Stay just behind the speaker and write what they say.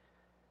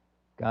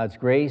God's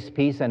grace,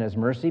 peace, and His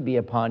mercy be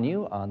upon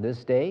you on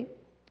this day,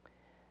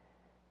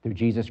 through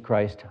Jesus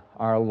Christ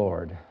our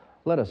Lord.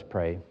 Let us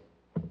pray.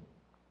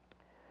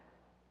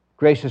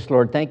 Gracious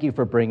Lord, thank you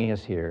for bringing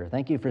us here.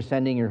 Thank you for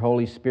sending your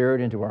Holy Spirit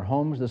into our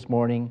homes this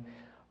morning,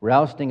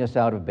 rousing us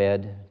out of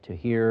bed to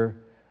hear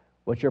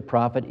what your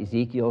prophet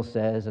Ezekiel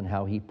says and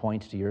how he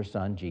points to your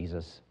Son,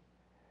 Jesus.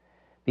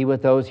 Be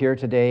with those here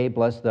today.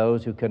 Bless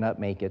those who could not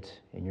make it.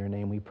 In your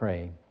name we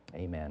pray.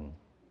 Amen.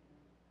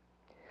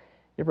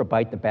 You ever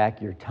bite the back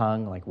of your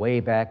tongue, like way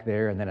back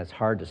there, and then it's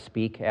hard to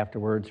speak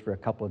afterwards for a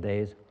couple of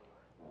days?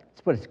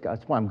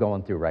 That's what I'm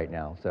going through right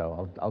now,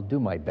 so I'll do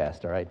my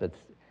best, all right? But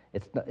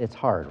it's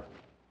hard.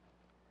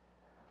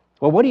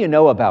 Well, what do you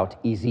know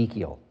about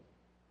Ezekiel?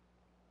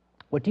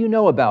 What do you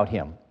know about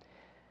him?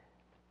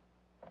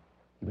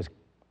 He was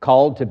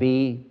called to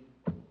be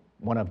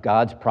one of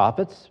God's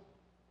prophets,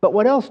 but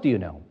what else do you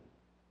know?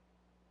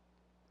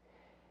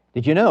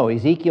 Did you know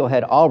Ezekiel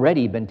had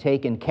already been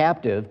taken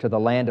captive to the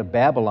land of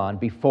Babylon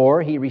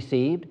before he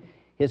received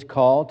his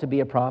call to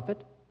be a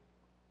prophet?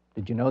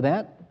 Did you know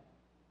that?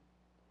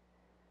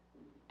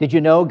 Did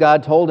you know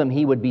God told him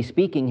he would be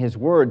speaking his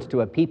words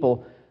to a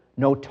people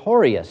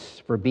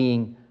notorious for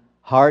being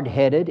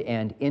hard-headed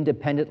and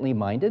independently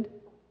minded?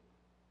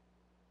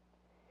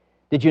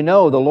 Did you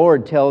know the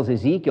Lord tells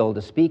Ezekiel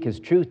to speak his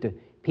truth to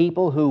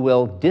people who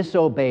will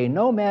disobey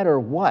no matter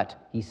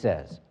what he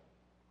says?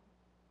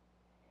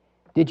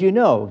 Did you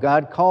know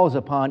God calls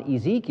upon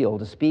Ezekiel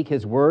to speak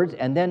his words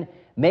and then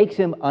makes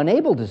him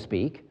unable to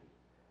speak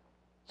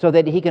so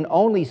that he can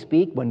only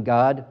speak when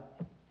God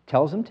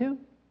tells him to?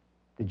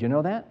 Did you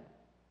know that?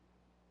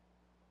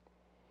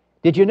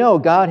 Did you know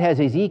God has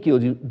Ezekiel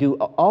do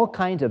all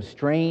kinds of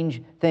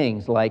strange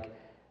things, like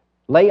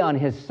lay on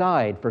his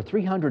side for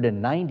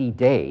 390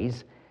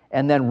 days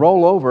and then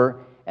roll over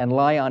and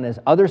lie on his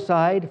other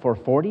side for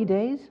 40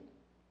 days?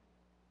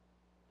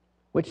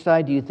 Which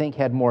side do you think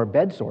had more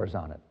bed sores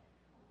on it?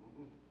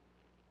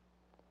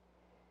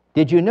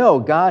 Did you know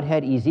God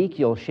had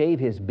Ezekiel shave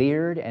his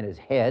beard and his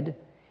head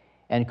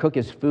and cook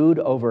his food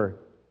over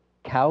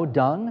cow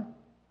dung?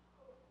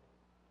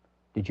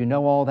 Did you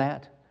know all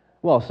that?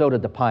 Well, so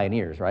did the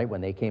pioneers, right?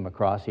 When they came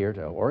across here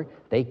to Oregon,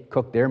 they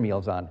cooked their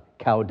meals on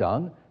cow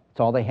dung. It's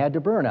all they had to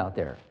burn out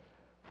there.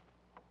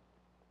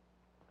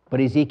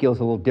 But Ezekiel's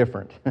a little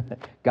different.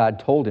 God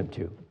told him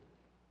to.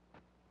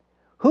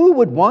 Who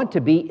would want to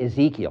be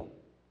Ezekiel?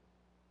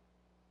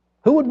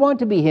 Who would want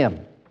to be him?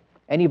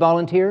 Any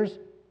volunteers?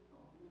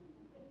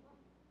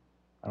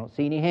 I don't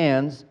see any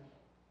hands.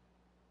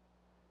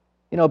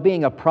 You know,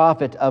 being a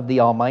prophet of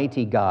the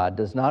Almighty God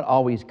does not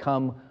always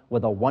come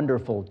with a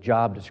wonderful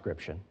job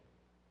description.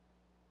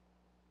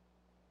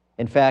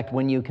 In fact,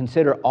 when you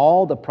consider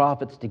all the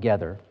prophets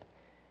together,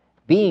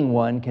 being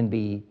one can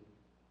be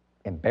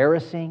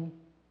embarrassing,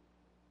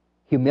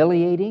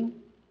 humiliating,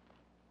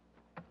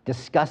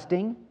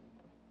 disgusting,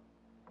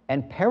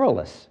 and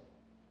perilous.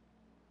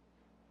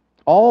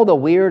 All the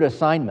weird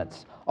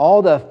assignments,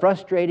 all the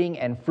frustrating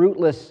and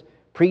fruitless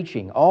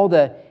preaching, all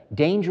the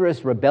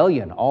dangerous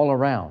rebellion all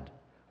around.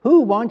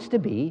 Who wants to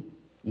be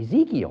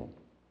Ezekiel?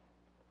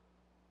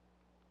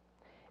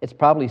 It's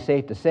probably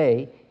safe to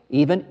say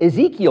even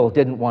Ezekiel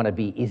didn't want to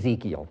be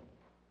Ezekiel.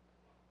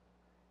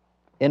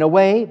 In a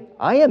way,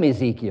 I am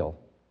Ezekiel.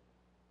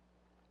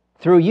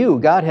 Through you,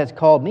 God has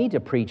called me to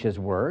preach His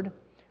word,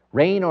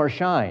 rain or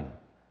shine,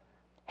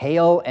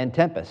 hail and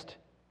tempest.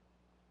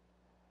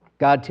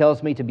 God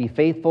tells me to be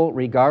faithful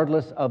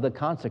regardless of the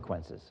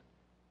consequences,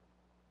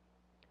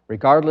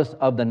 regardless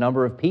of the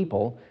number of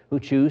people who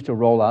choose to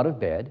roll out of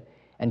bed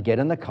and get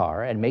in the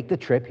car and make the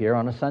trip here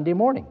on a Sunday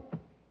morning.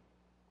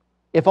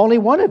 If only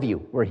one of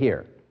you were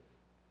here,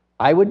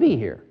 I would be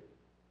here.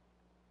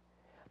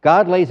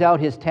 God lays out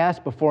His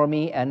task before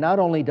me, and not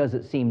only does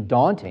it seem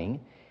daunting,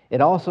 it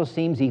also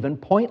seems even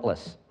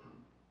pointless.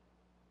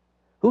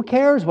 Who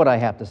cares what I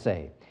have to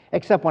say,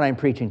 except when I'm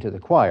preaching to the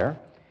choir?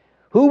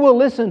 Who will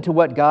listen to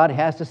what God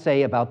has to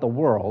say about the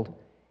world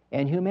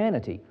and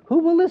humanity? Who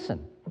will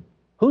listen?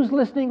 Who's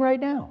listening right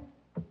now,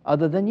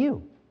 other than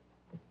you?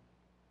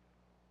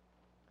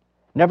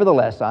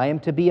 Nevertheless, I am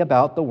to be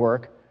about the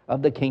work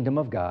of the kingdom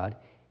of God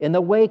in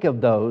the wake of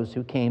those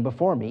who came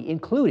before me,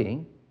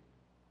 including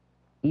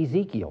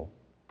Ezekiel.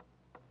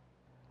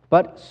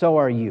 But so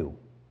are you.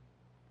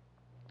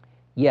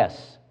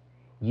 Yes,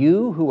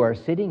 you who are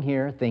sitting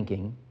here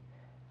thinking,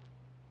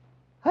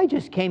 I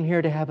just came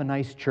here to have a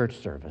nice church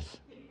service.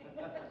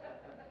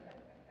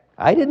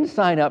 I didn't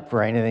sign up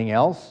for anything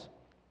else.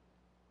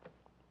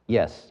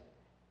 Yes,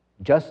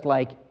 just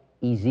like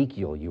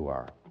Ezekiel you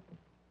are.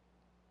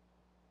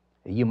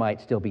 You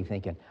might still be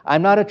thinking,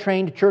 I'm not a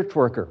trained church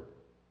worker.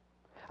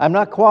 I'm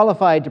not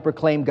qualified to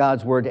proclaim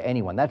God's word to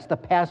anyone. That's the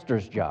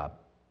pastor's job.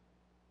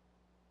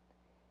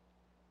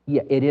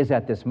 Yeah, it is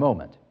at this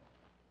moment.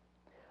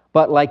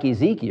 But like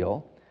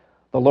Ezekiel,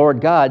 the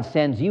Lord God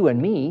sends you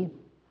and me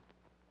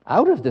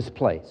out of this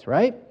place,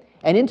 right?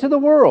 And into the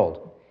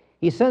world.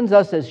 He sends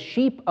us as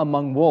sheep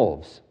among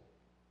wolves.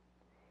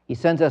 He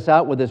sends us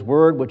out with His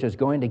word, which is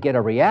going to get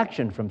a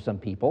reaction from some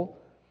people.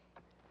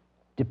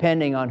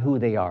 depending on who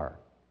they are,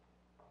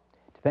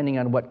 depending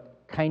on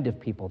what kind of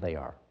people they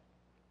are.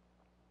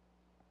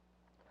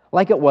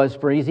 Like it was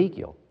for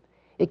Ezekiel,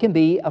 it can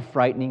be a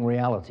frightening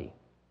reality.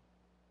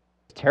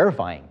 It's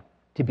terrifying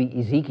to be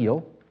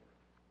Ezekiel,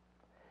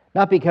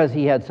 not because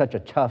he had such a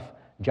tough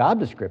job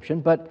description,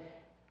 but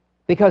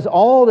because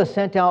all the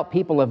sent out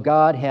people of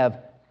God have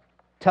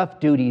tough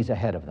duties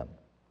ahead of them.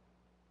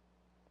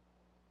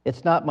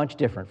 It's not much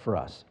different for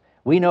us.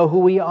 We know who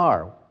we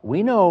are.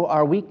 We know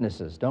our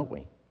weaknesses, don't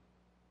we?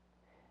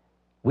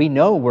 We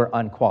know we're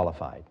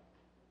unqualified.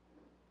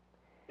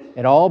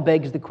 It all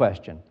begs the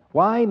question,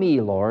 why me,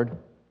 Lord?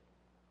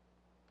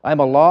 I'm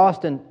a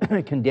lost and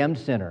condemned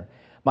sinner.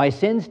 My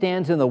sin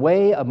stands in the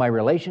way of my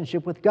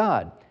relationship with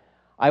God.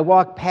 I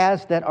walk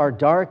paths that are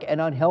dark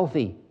and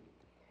unhealthy,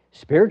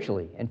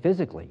 spiritually and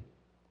physically.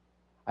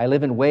 I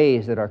live in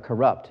ways that are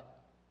corrupt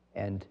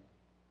and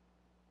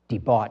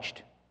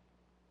debauched.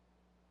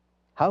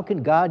 How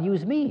can God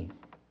use me?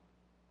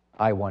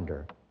 I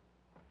wonder.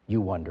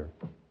 You wonder.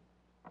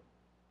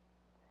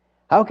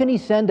 How can He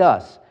send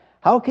us?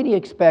 How can He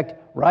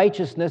expect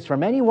righteousness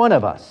from any one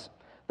of us,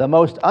 the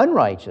most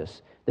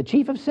unrighteous, the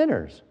chief of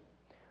sinners,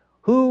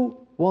 who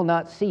will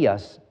not see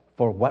us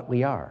for what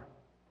we are?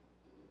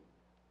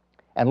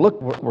 And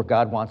look where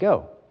God wants to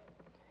go.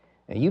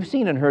 Now, you've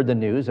seen and heard the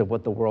news of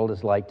what the world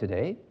is like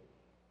today.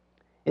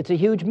 It's a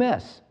huge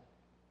mess.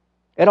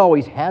 It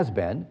always has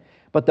been,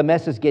 but the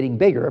mess is getting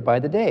bigger by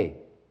the day.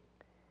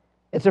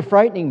 It's a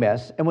frightening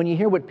mess, and when you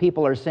hear what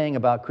people are saying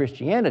about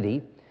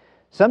Christianity,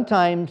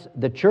 sometimes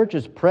the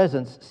church's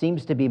presence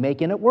seems to be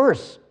making it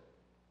worse.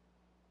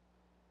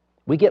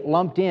 We get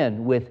lumped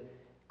in with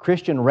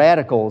Christian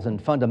radicals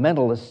and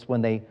fundamentalists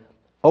when they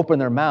open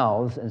their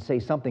mouths and say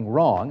something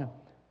wrong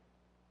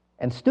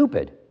and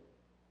stupid.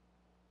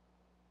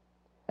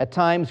 At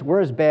times, we're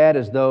as bad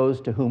as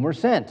those to whom we're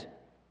sent.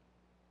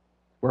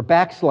 We're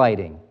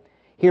backsliding,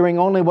 hearing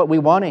only what we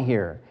want to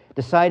hear,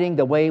 deciding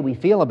the way we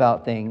feel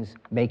about things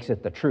makes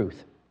it the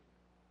truth.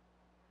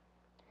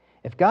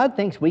 If God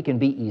thinks we can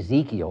be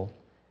Ezekiel,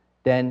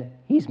 then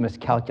He's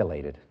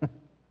miscalculated.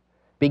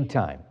 Big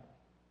time.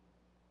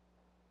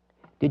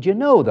 Did you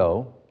know,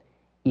 though,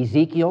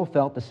 Ezekiel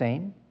felt the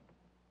same?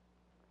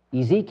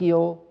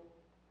 Ezekiel,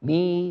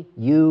 me,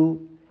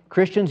 you,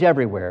 Christians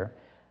everywhere,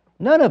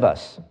 none of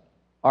us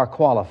are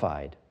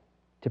qualified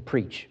to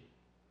preach.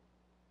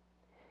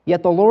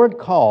 Yet the Lord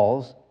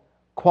calls,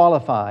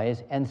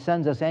 qualifies, and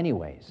sends us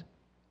anyways.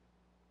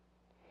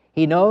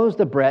 He knows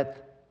the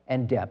breadth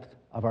and depth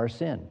of our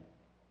sin.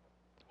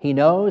 He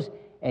knows,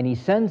 and He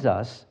sends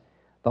us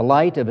the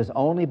light of His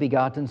only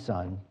begotten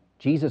Son,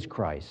 Jesus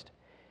Christ,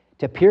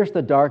 to pierce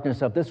the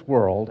darkness of this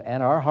world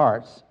and our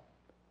hearts.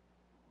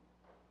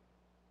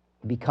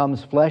 He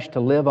becomes flesh to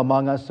live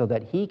among us so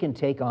that He can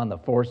take on the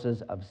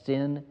forces of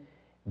sin,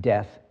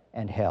 death,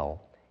 and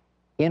hell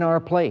in our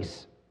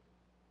place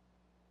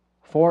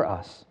for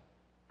us.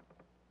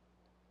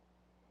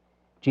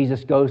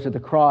 Jesus goes to the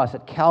cross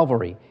at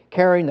Calvary,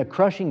 carrying the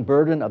crushing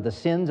burden of the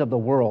sins of the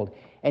world,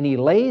 and He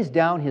lays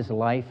down His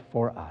life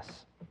for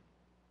us.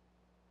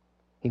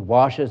 He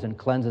washes and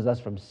cleanses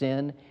us from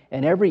sin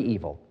and every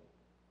evil.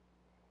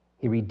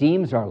 He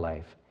redeems our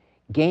life,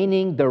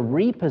 gaining the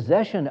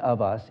repossession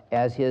of us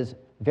as His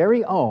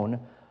very own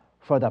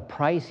for the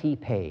price He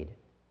paid.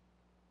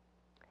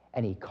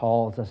 And He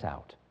calls us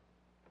out.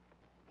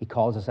 He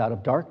calls us out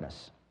of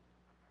darkness,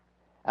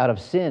 out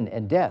of sin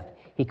and death.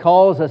 He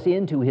calls us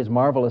into His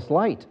marvelous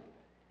light.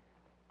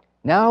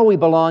 Now we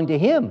belong to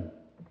Him.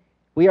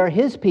 We are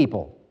His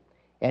people,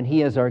 and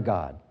He is our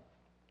God.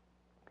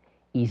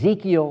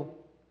 Ezekiel,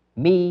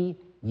 me,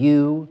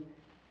 you,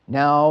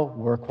 now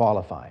we're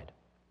qualified.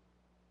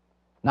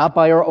 Not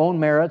by our own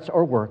merits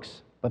or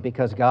works, but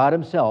because God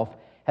Himself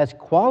has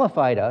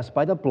qualified us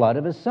by the blood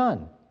of His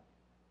Son.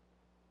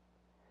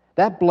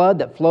 That blood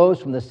that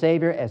flows from the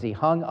Savior as He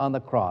hung on the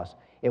cross,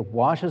 it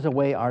washes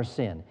away our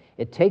sin.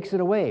 It takes it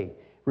away,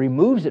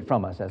 removes it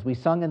from us, as we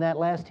sung in that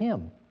last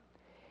hymn.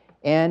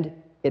 And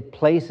it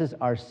places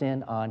our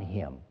sin on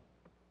Him.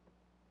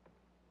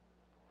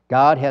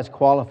 God has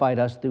qualified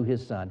us through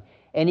His Son,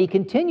 and He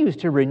continues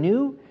to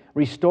renew,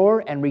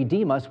 restore, and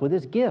redeem us with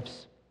His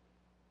gifts.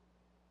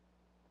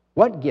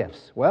 What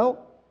gifts?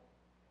 Well,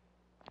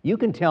 you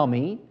can tell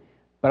me,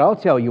 but I'll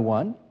tell you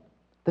one.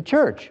 The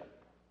church.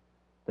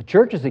 The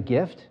church is a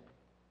gift.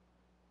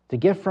 It's a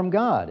gift from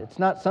God. It's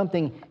not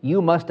something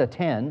you must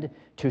attend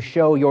to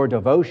show your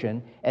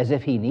devotion as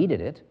if He needed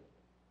it,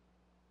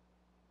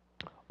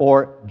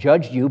 or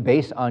judged you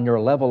based on your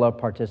level of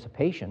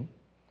participation.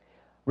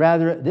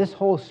 Rather, this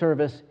whole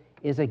service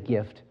is a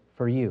gift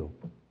for you.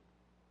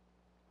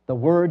 The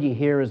word you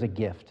hear is a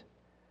gift.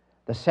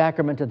 The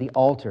sacrament of the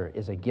altar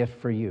is a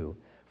gift for you,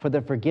 for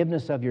the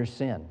forgiveness of your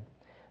sin.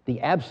 The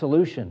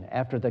absolution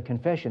after the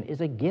confession is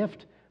a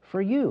gift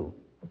for you,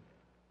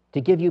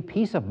 to give you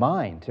peace of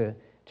mind,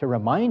 to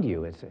remind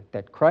you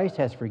that Christ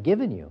has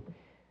forgiven you,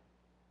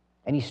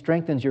 and He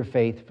strengthens your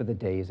faith for the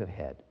days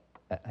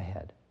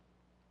ahead.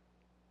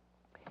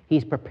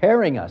 He's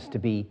preparing us to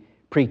be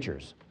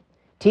preachers,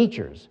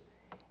 teachers,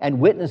 and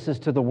witnesses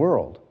to the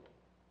world.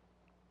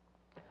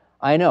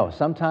 I know,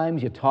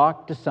 sometimes you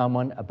talk to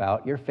someone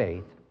about your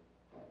faith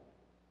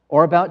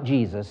or about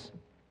Jesus,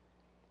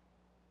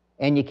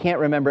 and you can't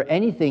remember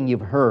anything you've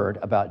heard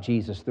about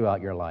Jesus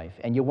throughout your life,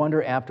 and you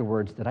wonder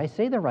afterwards, did I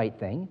say the right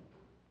thing?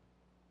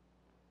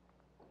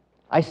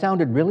 I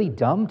sounded really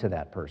dumb to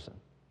that person.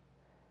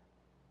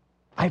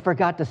 I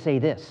forgot to say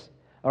this,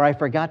 or I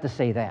forgot to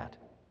say that.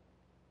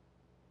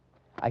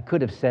 I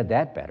could have said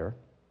that better.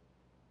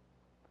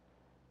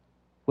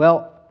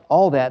 Well,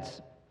 all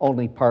that's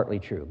only partly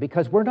true,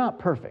 because we're not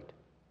perfect.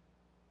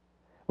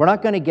 We're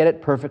not going to get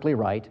it perfectly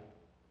right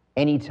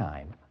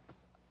anytime.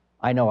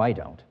 I know I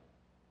don't.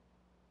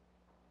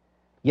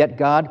 Yet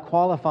God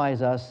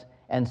qualifies us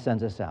and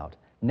sends us out,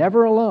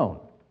 never alone,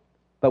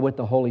 but with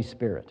the Holy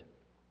Spirit,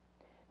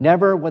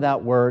 never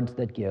without words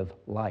that give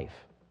life.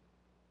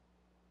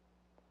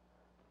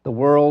 The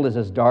world is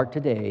as dark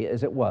today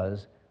as it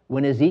was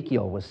when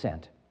Ezekiel was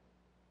sent.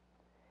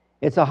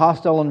 It's a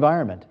hostile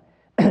environment,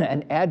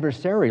 an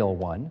adversarial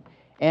one,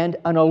 and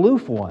an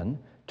aloof one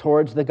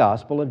towards the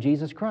gospel of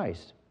Jesus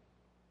Christ.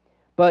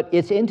 But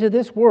it's into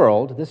this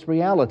world, this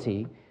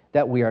reality,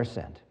 that we are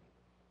sent.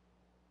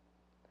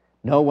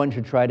 No one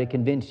should try to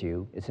convince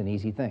you it's an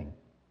easy thing,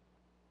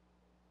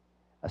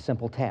 a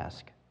simple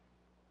task,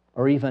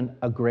 or even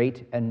a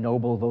great and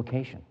noble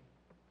vocation.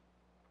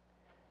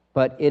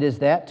 But it is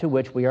that to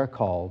which we are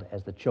called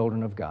as the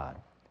children of God,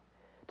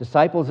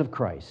 disciples of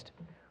Christ,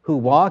 who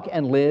walk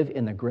and live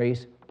in the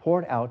grace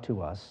poured out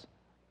to us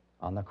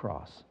on the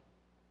cross.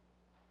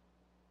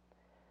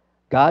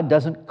 God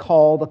doesn't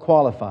call the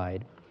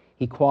qualified,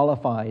 He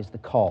qualifies the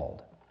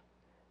called.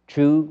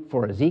 True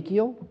for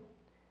Ezekiel,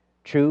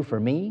 true for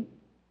me,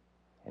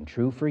 and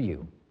true for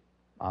you.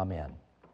 Amen.